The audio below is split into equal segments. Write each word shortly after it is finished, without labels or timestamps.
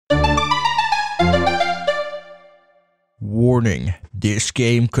Warning, this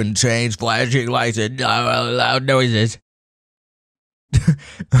game contains flashing lights and loud noises.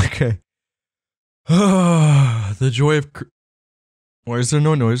 Okay. The joy of... Why is there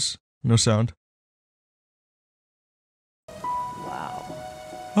no noise? No sound. Wow.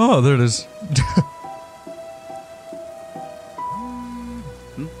 Oh, there it is.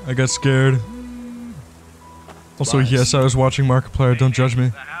 I got scared. Also, yes, I was watching Markiplier, don't judge me.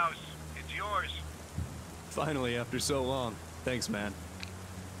 The house. It's yours. Finally, after so long. Thanks, man.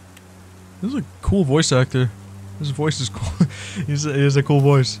 This is a cool voice actor. His voice is cool. He has a cool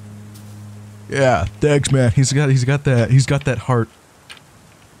voice. Yeah, thanks, man. He's got that heart.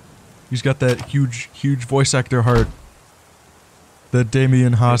 He's got that huge voice actor heart that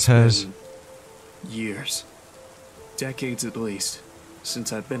Damien Haas has. Years. Decades at least,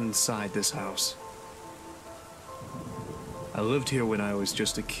 since I've been inside this house. I lived here when I was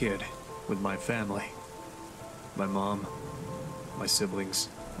just a kid, with my family. My mom, my siblings,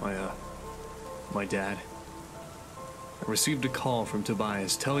 my dad. I received a call from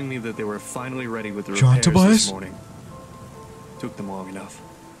Tobias telling me that they were finally ready with the repairs this morning. Took them long enough.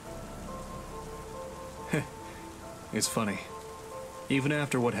 It's funny. Even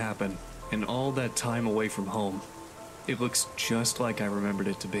after what happened, and all that time away from home, it looks just like I remembered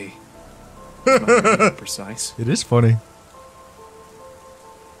it to be. Not really precise. It is funny.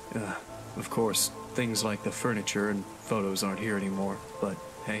 Of course, things like the furniture and photos aren't here anymore, but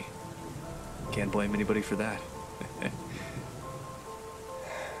hey, can't blame anybody for that.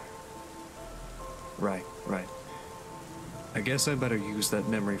 Right. I guess I better use that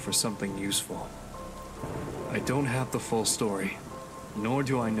memory for something useful. I don't have the full story, nor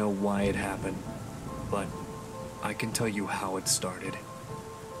do I know why it happened, but I can tell you how it started.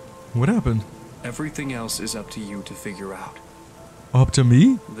 What happened? Everything else is up to you to figure out. Up to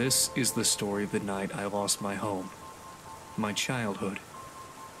me? This is the story of the night I lost my home, my childhood,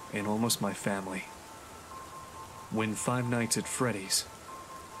 and almost my family. When Five Nights at Freddy's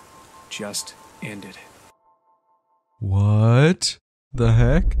just ended. What the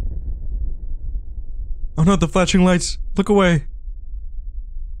heck? Oh no, the flashing lights! Look away!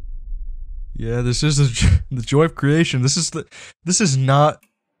 Yeah, this is the joy of creation. This is not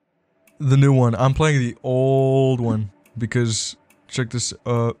the new one. I'm playing the old one because check this.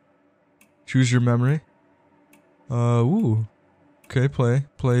 Choose your memory. Ooh. Okay,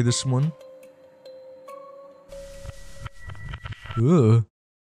 play this one. Ugh,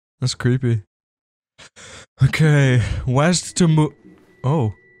 that's creepy. Okay, west to move.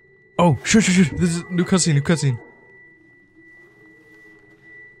 Oh, shoot! This is new cutscene.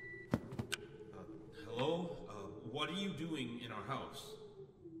 Hello? What are you doing in our house?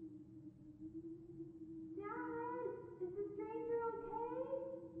 Dad, is the stranger okay?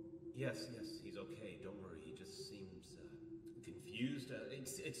 Yes, he's okay. Don't worry. He just seems confused.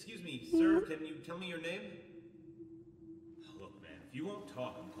 Excuse me, sir. Can you tell me your name? Look, man, if you won't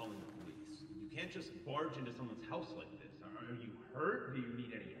talk, I'm calling the police. You can't just barge into someone's house like this. Are you hurt? Do you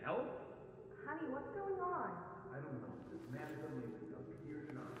need any help? Honey, what's going on? I don't know. This man suddenly appeared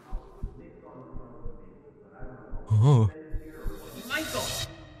in our house. Nick's on the front of the neighbor, but I don't know. Oh. Michael!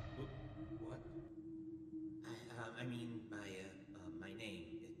 What? I mean, my name,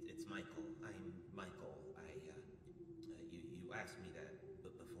 it's Michael. I'm Michael. You asked me that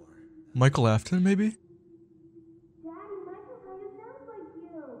before. Michael Afton, maybe? Daddy, Michael kind of sounds like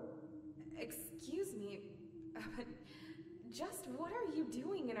you. Excuse me, but just what are you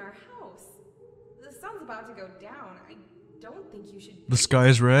doing in our house? The sun's about to go down. I don't think you should. The sky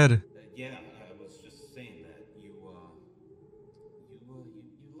is red. Yeah, I was just saying that. You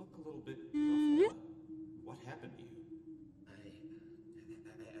look a little bit rough. What happened to you? I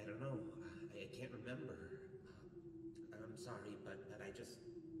don't know. I can't remember. I'm sorry, but I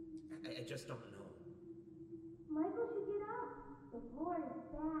just don't know. Michael should get up. The floor is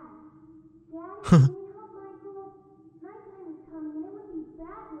bad. Daddy, can you help Michael? Nighttime is coming and it would be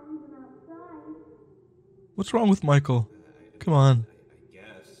bad to leave him outside. What's wrong with Michael? Come on. I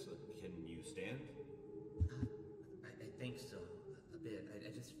guess. Can you stand? I think so. A bit. I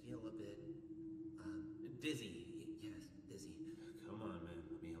just feel a bit dizzy. Yes, dizzy. Come on, man.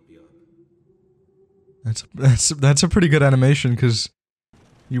 Let me help you up. That's a pretty good animation because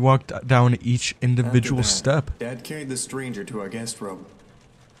you walked down each individual After that, step. Dad carried the stranger to our guest room.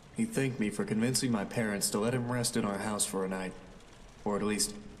 He thanked me for convincing my parents to let him rest in our house for a night. Or at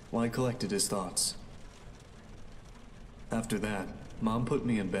least, while he collected his thoughts. After that, Mom put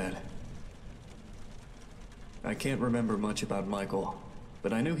me in bed. I can't remember much about Michael,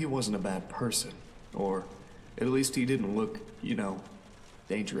 but I knew he wasn't a bad person. Or, at least he didn't look,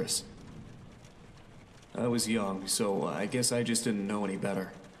 dangerous. I was young, so I guess I just didn't know any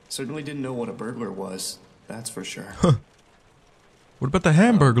better. Certainly didn't know what a burglar was, that's for sure. What about the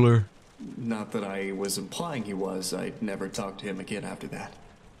Hamburglar? Not that I was implying he was. I'd never talked to him again after that.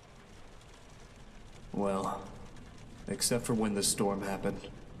 Well, except for when the storm happened.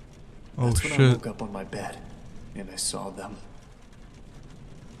 Oh That's when I shit. woke up on my bed, and I saw them.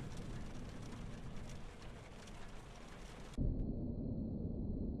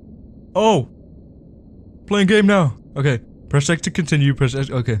 Oh! Playing game now. Okay. Press X to continue, press X.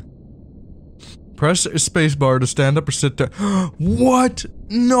 Okay. Press spacebar to stand up or sit down. What?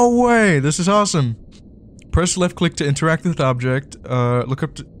 No way! This is awesome. Press left click to interact with object. Look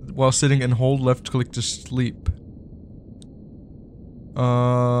up while sitting and hold left click to sleep.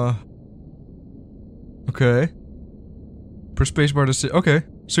 Okay. Press spacebar to sit. Okay.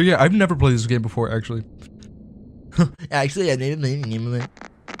 So yeah, I've never played this game before, actually. Actually, I never played any of it.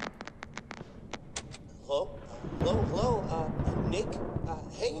 Hello? Nick?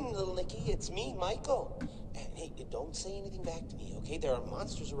 Hey, little Nicky, it's me, Michael. And hey, don't say anything back to me, okay? There are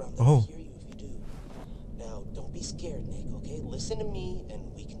monsters around that will hear you if you do. Now, don't be scared, Nick, okay? Listen to me,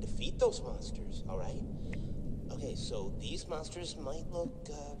 and we can defeat those monsters, alright? Okay, so these monsters might look,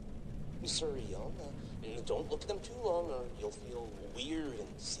 surreal. Don't look at them too long, or you'll feel weird and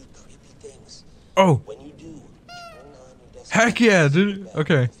see creepy things. Oh! When you do, turn on your desk. Heck yeah, dude!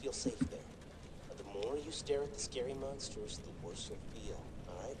 Okay. Feel safe there. The more you stare at the scary monsters, the worse you'll feel.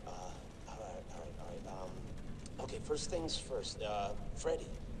 Alright? Alright. Okay, first things first. Freddy,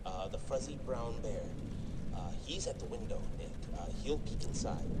 the fuzzy brown bear. He's at the window, Nick. He'll peek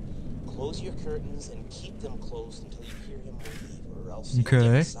inside. Close your curtains and keep them closed until you hear him leave, or else he'll get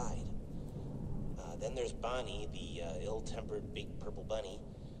inside. Then there's Bonnie, the ill-tempered big purple bunny.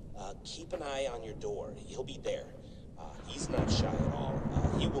 Keep an eye on your door. He'll be there. He's not shy at all.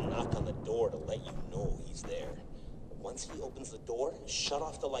 He will knock on the door to let you know he's there. Once he opens the door, shut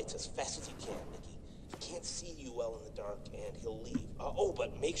off the lights as fast as you can, Nicky. He can't see you well in the dark, and he'll leave. Oh,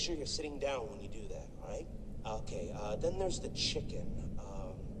 but make sure you're sitting down when you do that, all right? Okay, then there's the chicken.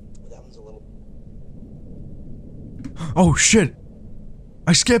 That one's a little... Oh shit!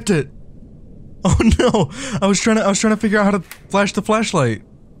 I skipped it! Oh no! I was trying to figure out how to flash the flashlight.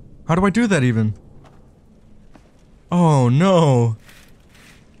 How do I do that even? Oh no!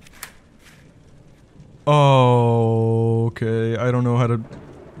 Oh, okay. I don't know how to...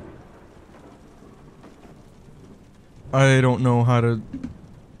 I don't know how to...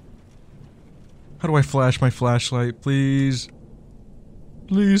 How do I flash my flashlight? Please?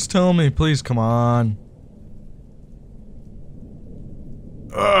 Please tell me. Please, come on.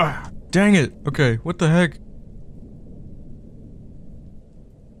 Ugh! Dang it! Okay, what the heck?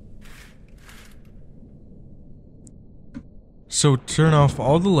 So turn off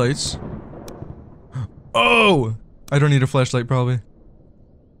all the lights. Oh! I don't need a flashlight, probably.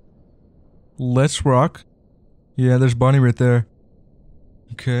 Let's rock. Yeah, there's Bonnie right there.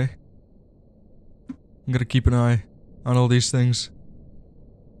 Okay. I'm gonna keep an eye on all these things.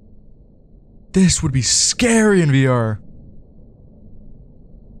 This would be scary in VR.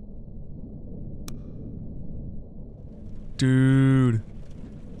 Dude.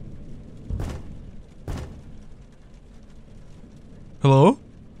 Hello?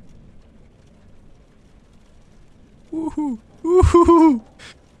 Woohoo! Woohoo!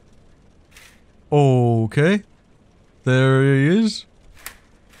 Okay. There he is.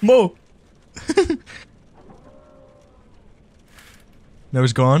 Mo! Now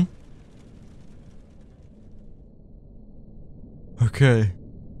he's gone. Okay.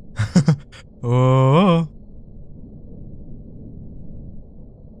 Oh.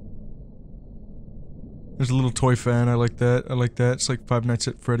 There's a little toy fan. I like that. I like that. It's like Five Nights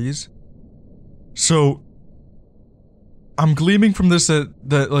at Freddy's. So, I'm gleaming from this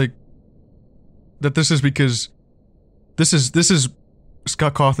that this is because this is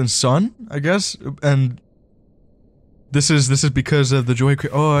Scott Cawthon's son, I guess, and this is because of the Joy.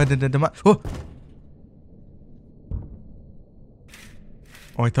 Oh, I did oh.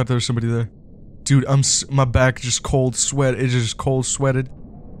 Oh, I thought there was somebody there. Dude, my back just cold sweat. It just cold sweated.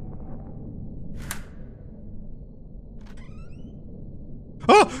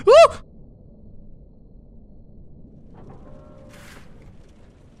 Oh! Oh!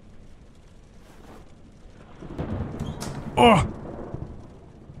 Oh!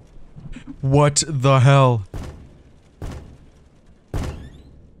 What the hell?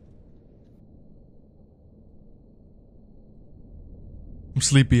 I'm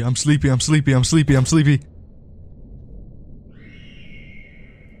sleepy, I'm sleepy, I'm sleepy, I'm sleepy, I'm sleepy.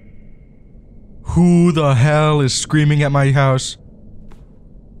 Who the hell is screaming at my house?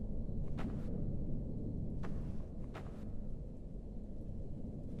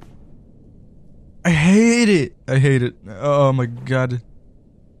 I hate it. I hate it. Oh my god.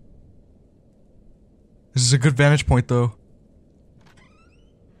 This is a good vantage point, though.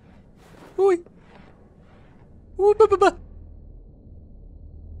 Ooh. Ooh, ba, ba, ba.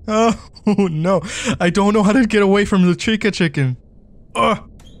 Oh no. I don't know how to get away from the Chica chicken. Oh,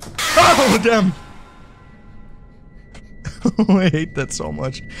 damn. I hate that so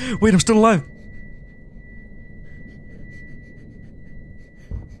much. Wait, I'm still alive.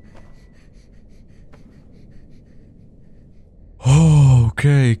 Oh,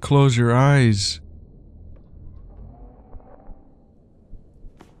 okay. Close your eyes.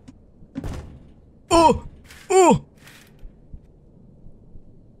 Oh! Oh!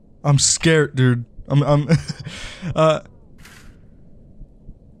 I'm scared, dude.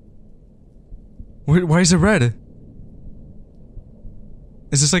 Why is it red?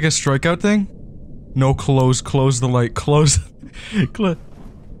 Is this like a strikeout thing? No, close the light, close.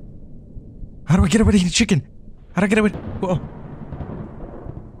 How do I get away from the chicken? How do I get away? Whoa.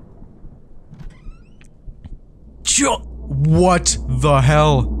 What the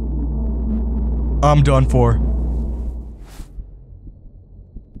hell? I'm done for.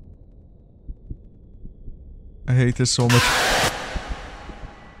 I hate this so much.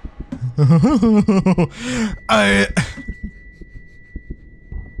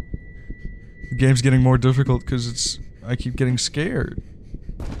 The game's getting more difficult because I keep getting scared.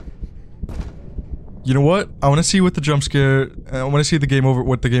 You know what? I want to see what the jump scare. I want to see the game over.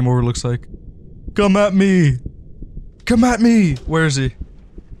 What the game over looks like. Come at me! Come at me! Where is he?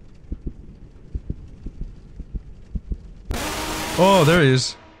 Oh, there he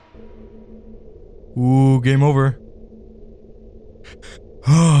is. Ooh, game over.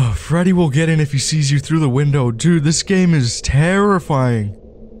 Oh, Freddy will get in if he sees you through the window. Dude, this game is terrifying.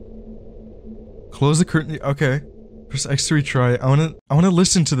 Close the curtain. Okay. Press X to retry. I wanna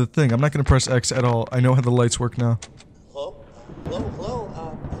listen to the thing. I'm not gonna press X at all. I know how the lights work now. Hello?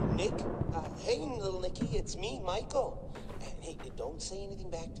 Nick? Hey, little Nicky, it's me, Michael. And hey, don't say anything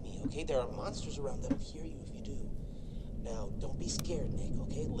back to me, okay? There are monsters around that'll hear you if you do. Now, don't be scared, Nick,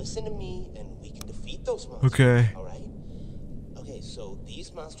 okay? Listen to me, and we can defeat those monsters. Okay. Alright? Okay, so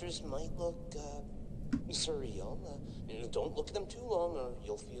these monsters might look, surreal. Don't look at them too long, or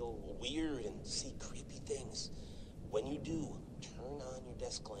you'll feel weird and see creepy things. When you do, turn on your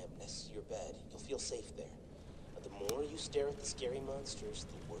desk lamp next to your bed. You'll feel safe there. The more you stare at the scary monsters,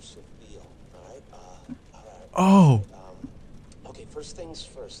 the worse you'll feel. Alright? Alright. Oh! Okay, first things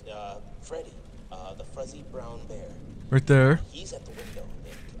first. Freddy, the fuzzy brown bear. Right there. He's at the window,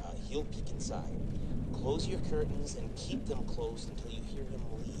 Nick. He'll peek inside. Close your curtains and keep them closed until you hear him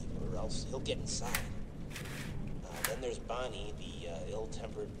leave, or else he'll get inside. Then there's Bonnie, the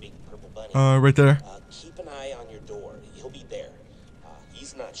ill-tempered big purple bunny. Right there. Keep an eye on your door. He'll be there.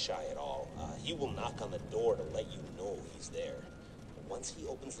 He's not shy at all. He will knock on the door to let you know he's there. Once he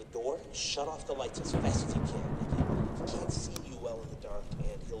opens the door, shut off the lights as fast as you can. He can't see you well in the dark,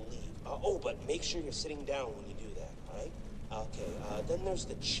 and he'll leave. Oh, but make sure you're sitting down when you do that, alright? Okay, then there's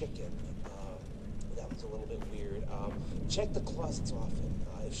the chicken. That one's a little bit weird. Check the closets often.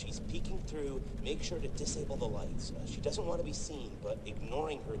 If she's peeking through, make sure to disable the lights. She doesn't want to be seen, but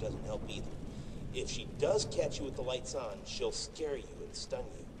ignoring her doesn't help either. If she does catch you with the lights on, she'll scare you and stun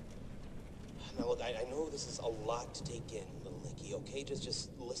you. Now look, I know this is a lot to take in, little Nicky, okay? Just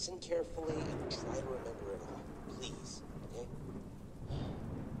listen carefully and try to remember it all. Please, okay?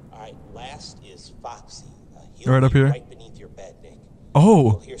 Alright, last is Foxy. He'll right up be here? right beneath your bed, Nick. Oh!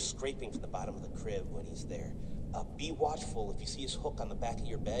 You'll hear scraping from the bottom of the crib when he's there. Be watchful if you see his hook on the back of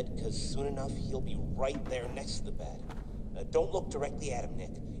your bed, because soon enough he'll be right there next to the bed. Don't look directly at him, Nick.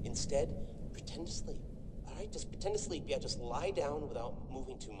 Instead, pretend to sleep. Alright, just pretend to sleep. Yeah, just lie down without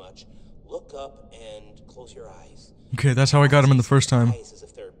moving too much. Look up and close your eyes. Okay, that's how I got him in the first time. Eyes as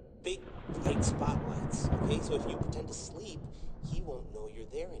if they're big, bright spotlights. Okay, so if you pretend to sleep, he won't know you're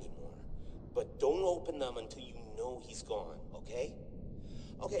there anymore. But don't open them until you know he's gone, okay?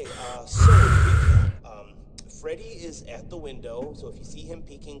 Okay, so to recap, Freddy is at the window, so if you see him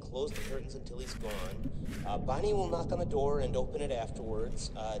peeking, close the curtains until he's gone. Bonnie will knock on the door and open it afterwards.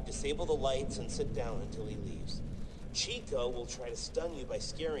 Disable the lights and sit down until he leaves. Chica will try to stun you by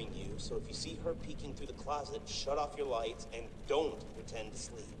scaring you, so if you see her peeking through the closet, shut off your lights and don't pretend to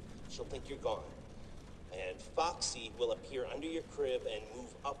sleep. She'll think you're gone. And Foxy will appear under your crib and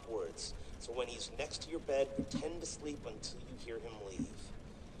move upwards, so when he's next to your bed, pretend to sleep until you hear him leave.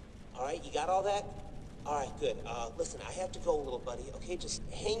 Alright, you got all that? Alright, good. Listen, I have to go, little buddy, okay? Just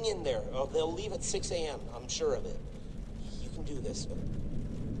hang in there. They'll leave at 6 a.m., I'm sure of it. You can do this.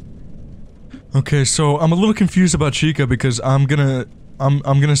 Okay, so I'm a little confused about Chica because I'm gonna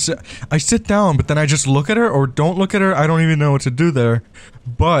I'm gonna sit. I sit down, but then I just look at her or don't look at her. I don't even know what to do there.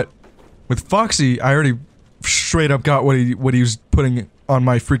 But with Foxy, I already straight up got what he was putting on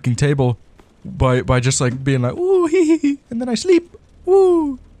my freaking table by just like being like ooh hee hee hee, and then I sleep.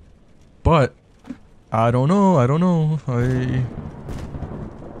 Woo. But I don't know.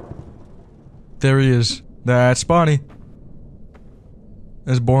 There he is. That's Bonnie.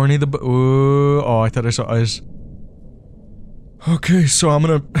 That's Barney the ooh. Oh, I thought I saw eyes. Okay, so I'm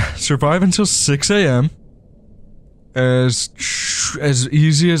gonna survive until 6 a.m. as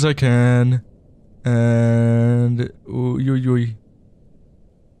easy as I can, and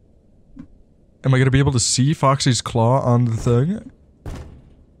am I gonna be able to see Foxy's claw on the thing?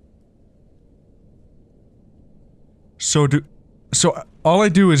 So all I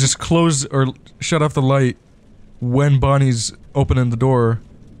do is just close or shut off the light when Bonnie's opening the door.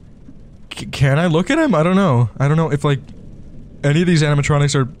 Can I look at him? I don't know. I don't know if like any of these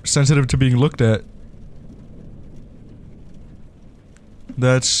animatronics are sensitive to being looked at.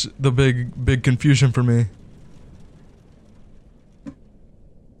 That's the big confusion for me.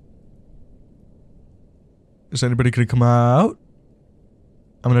 Is anybody gonna come out?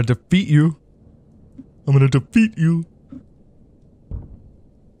 I'm gonna defeat you. I'm gonna defeat you.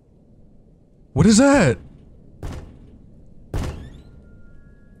 What is that?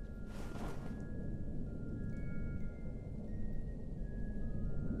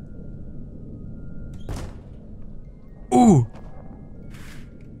 Ooh!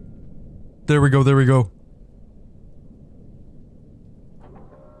 There we go, there we go.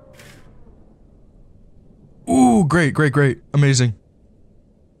 Ooh, great, great, great. Amazing.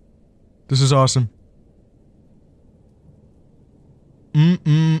 This is awesome.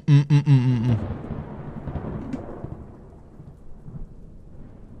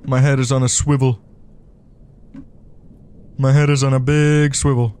 My head is on a swivel. My head is on a big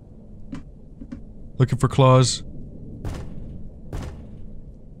swivel. Looking for claws.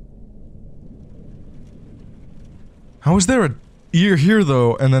 How is there a ear here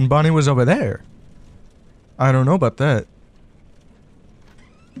though, and then Bonnie was over there? I don't know about that.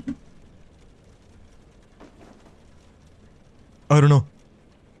 I don't know.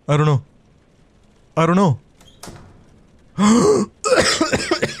 I don't know. I don't know.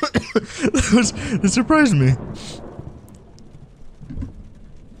 It surprised me.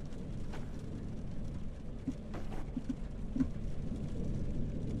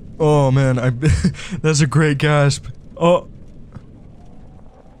 Oh man, that's a great gasp. Oh.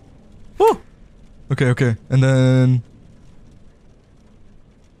 Oh. Okay, okay. And then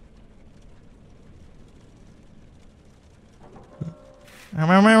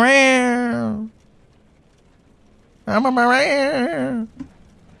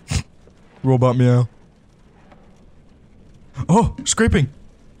robot meow. Oh, scraping.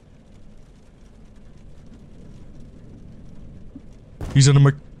 He's under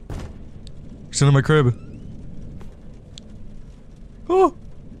my crib. Oh.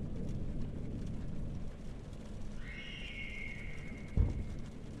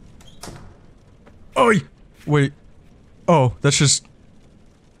 Oi! Wait. Oh, that's just...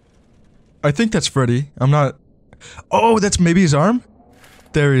 I think that's Freddy. I'm not... Oh, that's maybe his arm?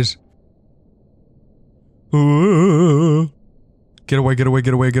 There he is. Ooh. Get away, get away,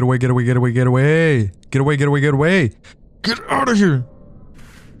 get away, get away, get away, get away, get away. Get away, get away, get away. Get out of here.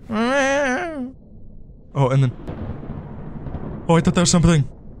 Oh, and then... Oh, I thought that was something.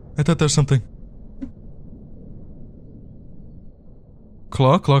 I thought that was something.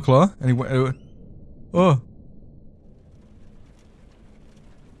 Claw, claw, claw. Anyway, oh.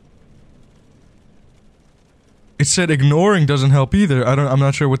 It said ignoring doesn't help either. I'm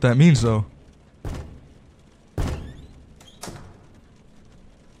not sure what that means though.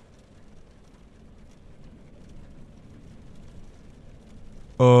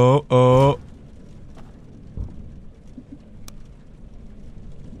 Oh, oh.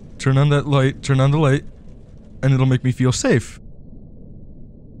 Turn on that light, turn on the light, and it'll make me feel safe.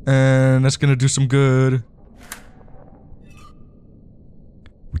 And that's gonna do some good.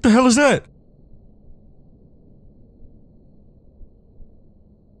 What the hell is that?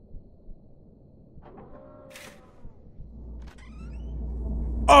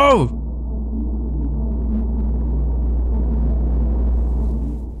 Oh!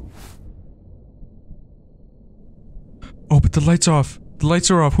 Oh, but the light's off. The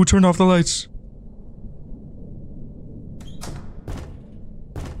lights are off. Who turned off the lights?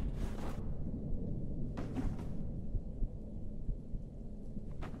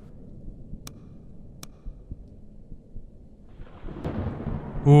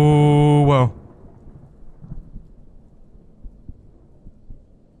 Oh, wow.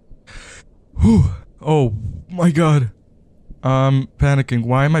 Whew. Oh my god. I'm panicking.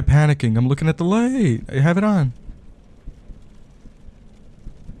 Why am I panicking? I'm looking at the light. I have it on.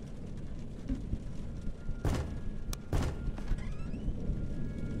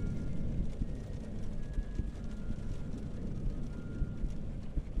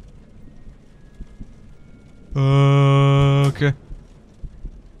 Okay.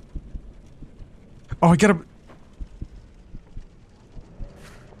 Oh, I gotta...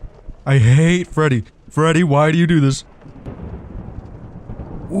 I hate Freddy. Freddy, why do you do this?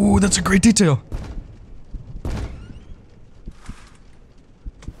 Ooh, that's a great detail.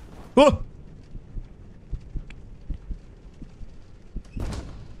 Oh!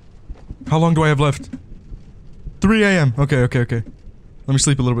 How long do I have left? 3 a.m. Okay, okay, okay. Let me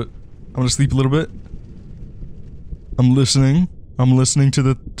sleep a little bit. I'm gonna sleep a little bit. I'm listening. I'm listening to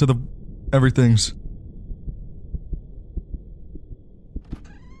the everythings.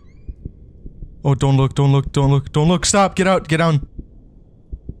 Oh, don't look, don't look, don't look, don't look. Stop, get out, get down.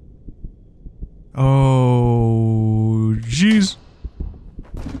 Oh, jeez.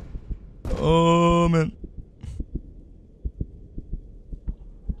 Oh, man.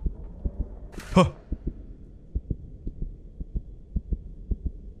 Huh.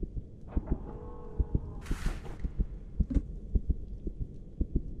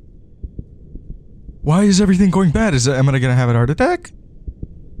 Why is everything going bad? Am I gonna have a heart attack?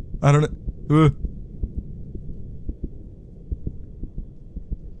 I don't know.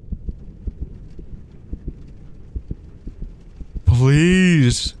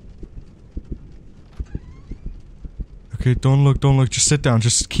 Please. Okay, don't look, don't look. Just sit down.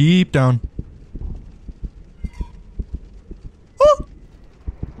 Just keep down. Oh!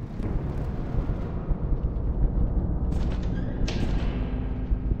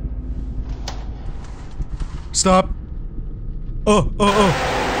 Stop. Oh, oh,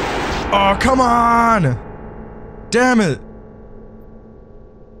 oh. Oh, come on! Damn it!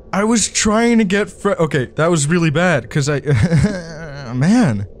 I was trying to get okay, that was really bad, because I...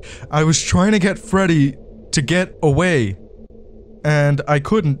 man. I was trying to get Freddy to get away. And I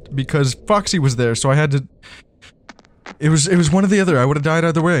couldn't, because Foxy was there, so I had to... It was one or the other, I would've died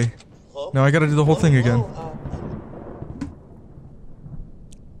either way. Now I gotta do the whole thing again.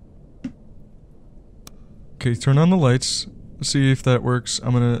 Okay, turn on the lights. See if that works.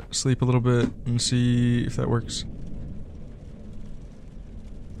 I'm gonna sleep a little bit and see if that works.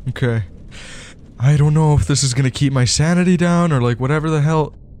 Okay. I don't know if this is gonna keep my sanity down or like whatever the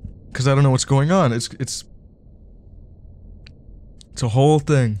hell, because I don't know what's going on. It's a whole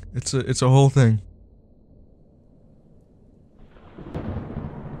thing. It's a whole thing.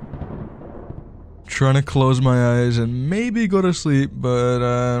 Trying to close my eyes and maybe go to sleep, but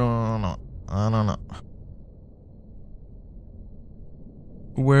I don't know. I don't know.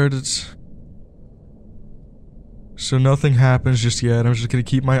 Where did... So nothing happens just yet. I'm just gonna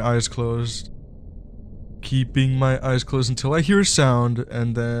keep my eyes closed. Keeping my eyes closed until I hear a sound,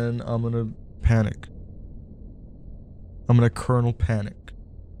 and then I'm gonna panic. I'm gonna Colonel Panic.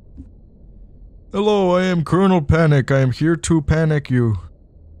 Hello, I am Colonel Panic. I am here to panic you.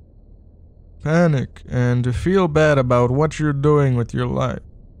 Panic, and feel bad about what you're doing with your life.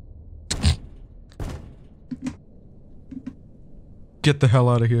 Get the hell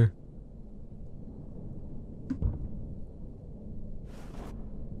out of here.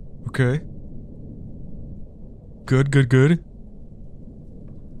 Okay. Good, good, good.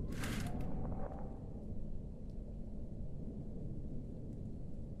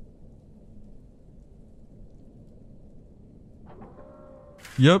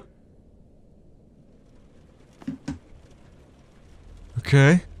 Yep.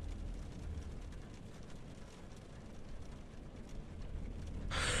 Okay.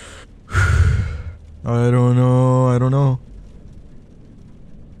 I don't know, I don't know.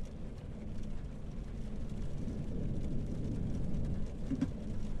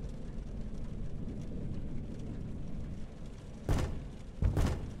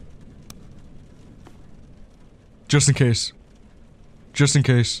 Just in case. Just in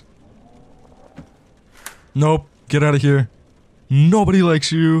case. Nope, get out of here. Nobody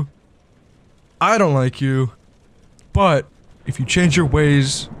likes you. I don't like you. But, if you change your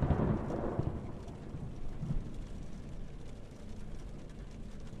ways...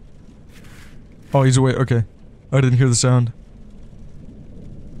 Oh, he's away. Okay. I didn't hear the sound.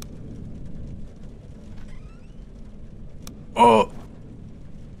 Oh!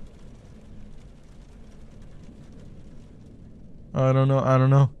 I don't know. I don't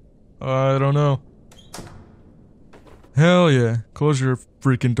know. I don't know. Hell yeah. Close your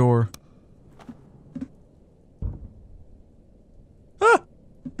freaking door. Ah!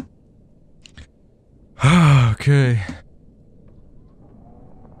 Okay.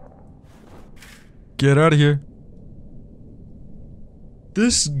 Get out of here.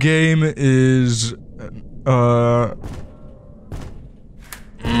 This game is... Oh,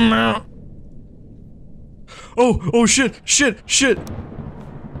 shit!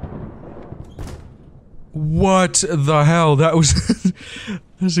 What the hell? That was... that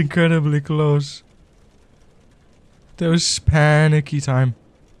was incredibly close. That was panicky time.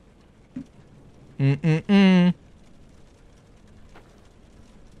 I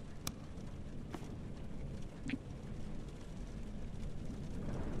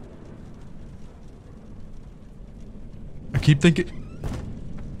keep thinking...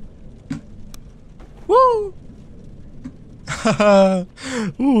 Woo! Haha!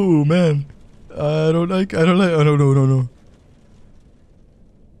 Ooh, man. I don't like, oh no.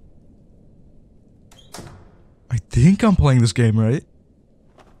 I think I'm playing this game right.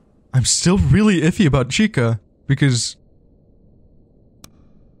 I'm still really iffy about Chica, because...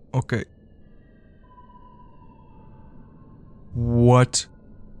 Okay. What?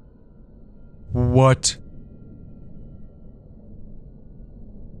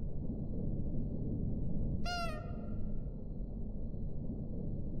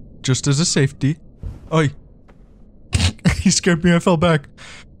 Just as a safety. Oi. He scared me, I fell back.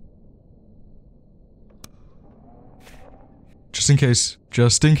 Just in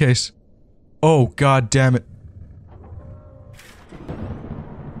case. Oh, god damn it.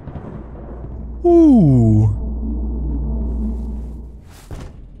 Ooh.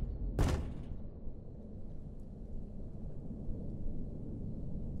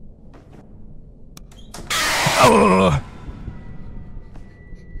 Ugh.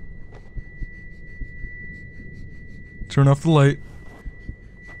 Turn off the light.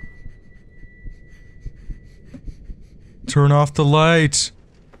 Turn off the light.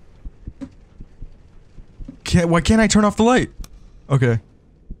 Why can't I turn off the light? Okay.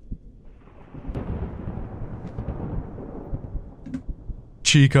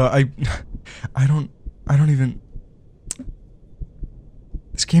 Chica, I don't even...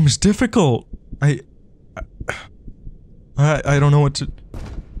 This game is difficult. I don't know what to...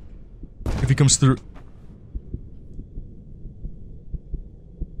 If he comes through...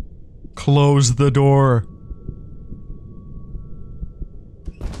 Close the door.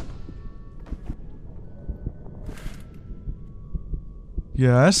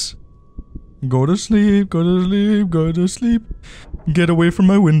 Yes? Go to sleep, go to sleep, go to sleep. Get away from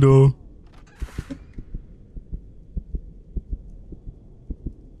my window.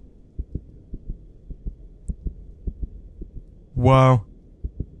 Wow.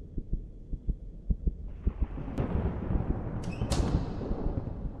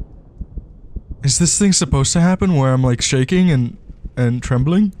 Is this thing supposed to happen where I'm like shaking and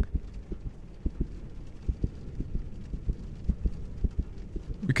trembling?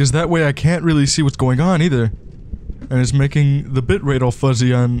 Because that way I can't really see what's going on either. And it's making the bitrate all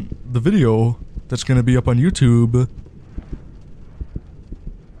fuzzy on the video that's gonna be up on YouTube.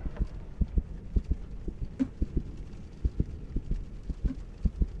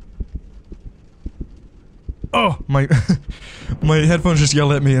 Oh, my my headphones just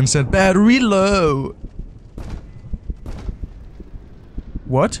yelled at me and said, "Battery low."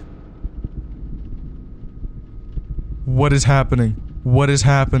 What? What is happening? What is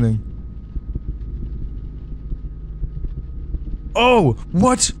happening? Oh,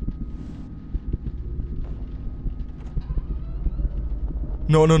 what?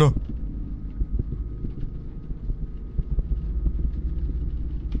 No, no, no.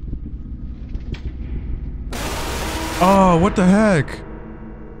 Oh, what the heck?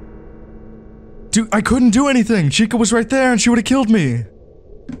 Dude, I couldn't do anything. Chica was right there and she would have killed me.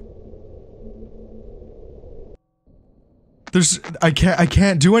 I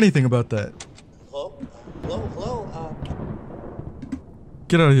can't do anything about that. Hello?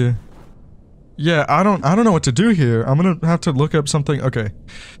 Get out of here. Yeah, I don't know what to do here. I'm gonna have to look up something. Okay.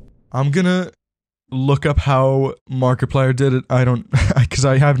 I'm gonna look up how Markiplier did it. Cause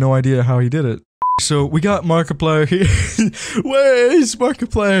I have no idea how he did it. So we got Markiplier here. Where's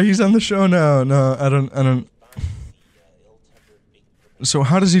Markiplier? He's on the show now. No, I don't. So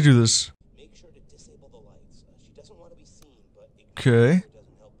how does he do this? Make sure to disable the lights. She doesn't want to be seen, but okay.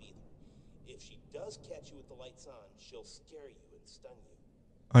 Doesn't help either. If she does catch you with the lights on, she'll scare you and stun you.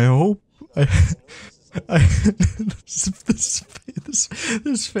 I hope.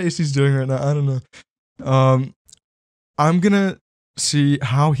 This face he's doing right now. I don't know. I'm gonna see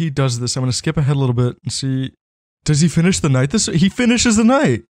how he does this. I'm gonna skip ahead a little bit and see. Does he finish the night? He finishes the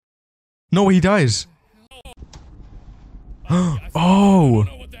night. No, he dies. Oh! I don't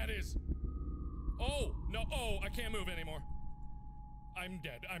know what that is. Oh!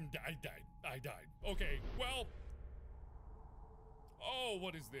 Okay, well. Oh,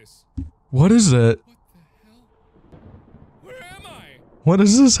 what is this? What is it? What the hell? Where am I? What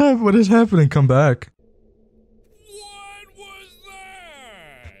is this? What is happening? Come back. What was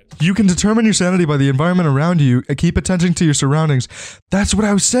that? You can determine your sanity by the environment around you and keep attention to your surroundings. That's what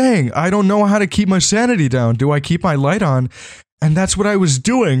I was saying. I don't know how to keep my sanity down. Do I keep my light on? And that's what I was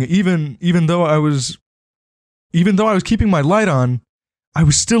doing. Even though I was keeping my light on, I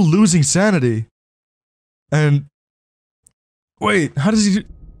was still losing sanity. And wait, how does he?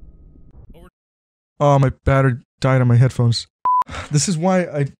 Oh, my battery died on my headphones. This is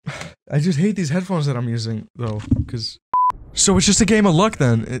why I just hate these headphones that I'm using though, because. So it's just a game of luck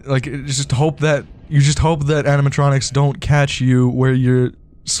then. You just hope that animatronics don't catch you where you're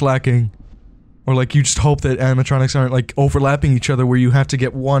slacking. Or like you just hope that animatronics aren't like overlapping each other where you have to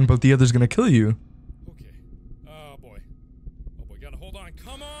get one but the other's gonna kill you. Okay. Oh boy. Oh boy, gotta hold on.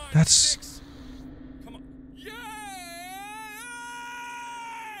 Come on! That's... 6. Come on. Yes!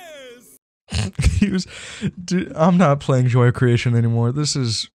 He was... Dude, I'm not playing Joy of Creation anymore. This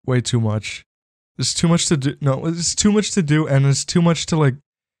is way too much. There's too much to do. No, it's too much to do and it's too much to like...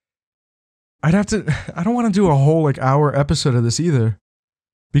 I don't want to do a whole like hour episode of this either.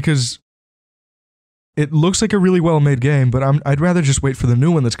 Because... it looks like a really well-made game, but I'd rather just wait for the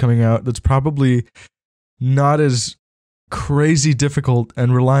new one that's coming out that's probably not as crazy difficult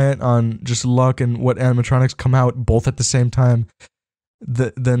and reliant on just luck and what animatronics come out both at the same time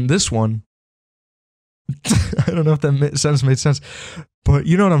than this one. I don't know if that made sense, but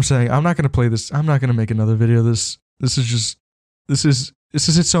you know what I'm saying. I'm not going to play this. I'm not going to make another video. This is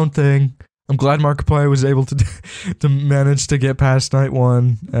its own thing. I'm glad Markiplier was able to manage to get past night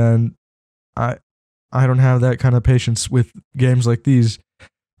 1, and I don't have that kind of patience with games like these,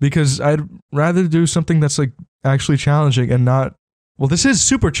 because I'd rather do something that's like actually challenging and not, well, this is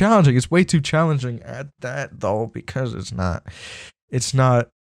super challenging. It's way too challenging at that though, because it's not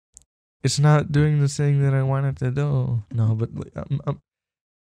doing the thing that I wanted to do. No,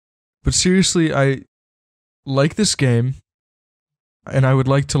 but seriously, I like this game, and I would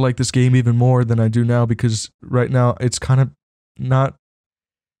like to like this game even more than I do now, because right now it's kind of not.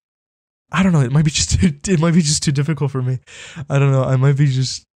 I don't know, it might be just too difficult for me. I don't know, I might be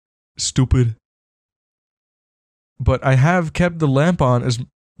just stupid. But I have kept the lamp on as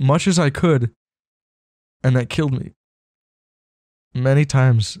much as I could, and that killed me. Many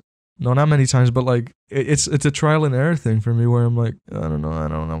times. No, not many times, but like, it's a trial and error thing for me where I'm like, I don't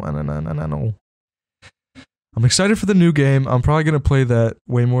know. I'm excited for the new game. I'm probably going to play that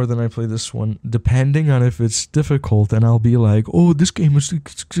way more than I play this one, depending on if it's difficult, and I'll be like, oh, this game was...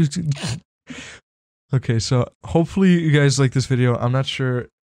 Okay, so hopefully you guys like this video. I'm not sure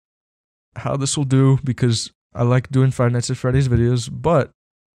how this will do, because I like doing Five Nights at Freddy's videos, but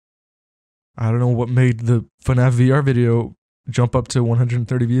I don't know what made the FNAF VR video jump up to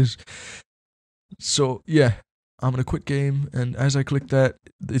 130 views. So, yeah, I'm going to quit game, and as I click that,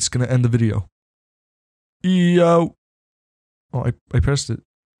 it's going to end the video. Yo. Oh, I pressed it.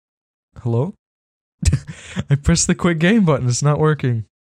 Hello? I pressed the quit game button. It's not working.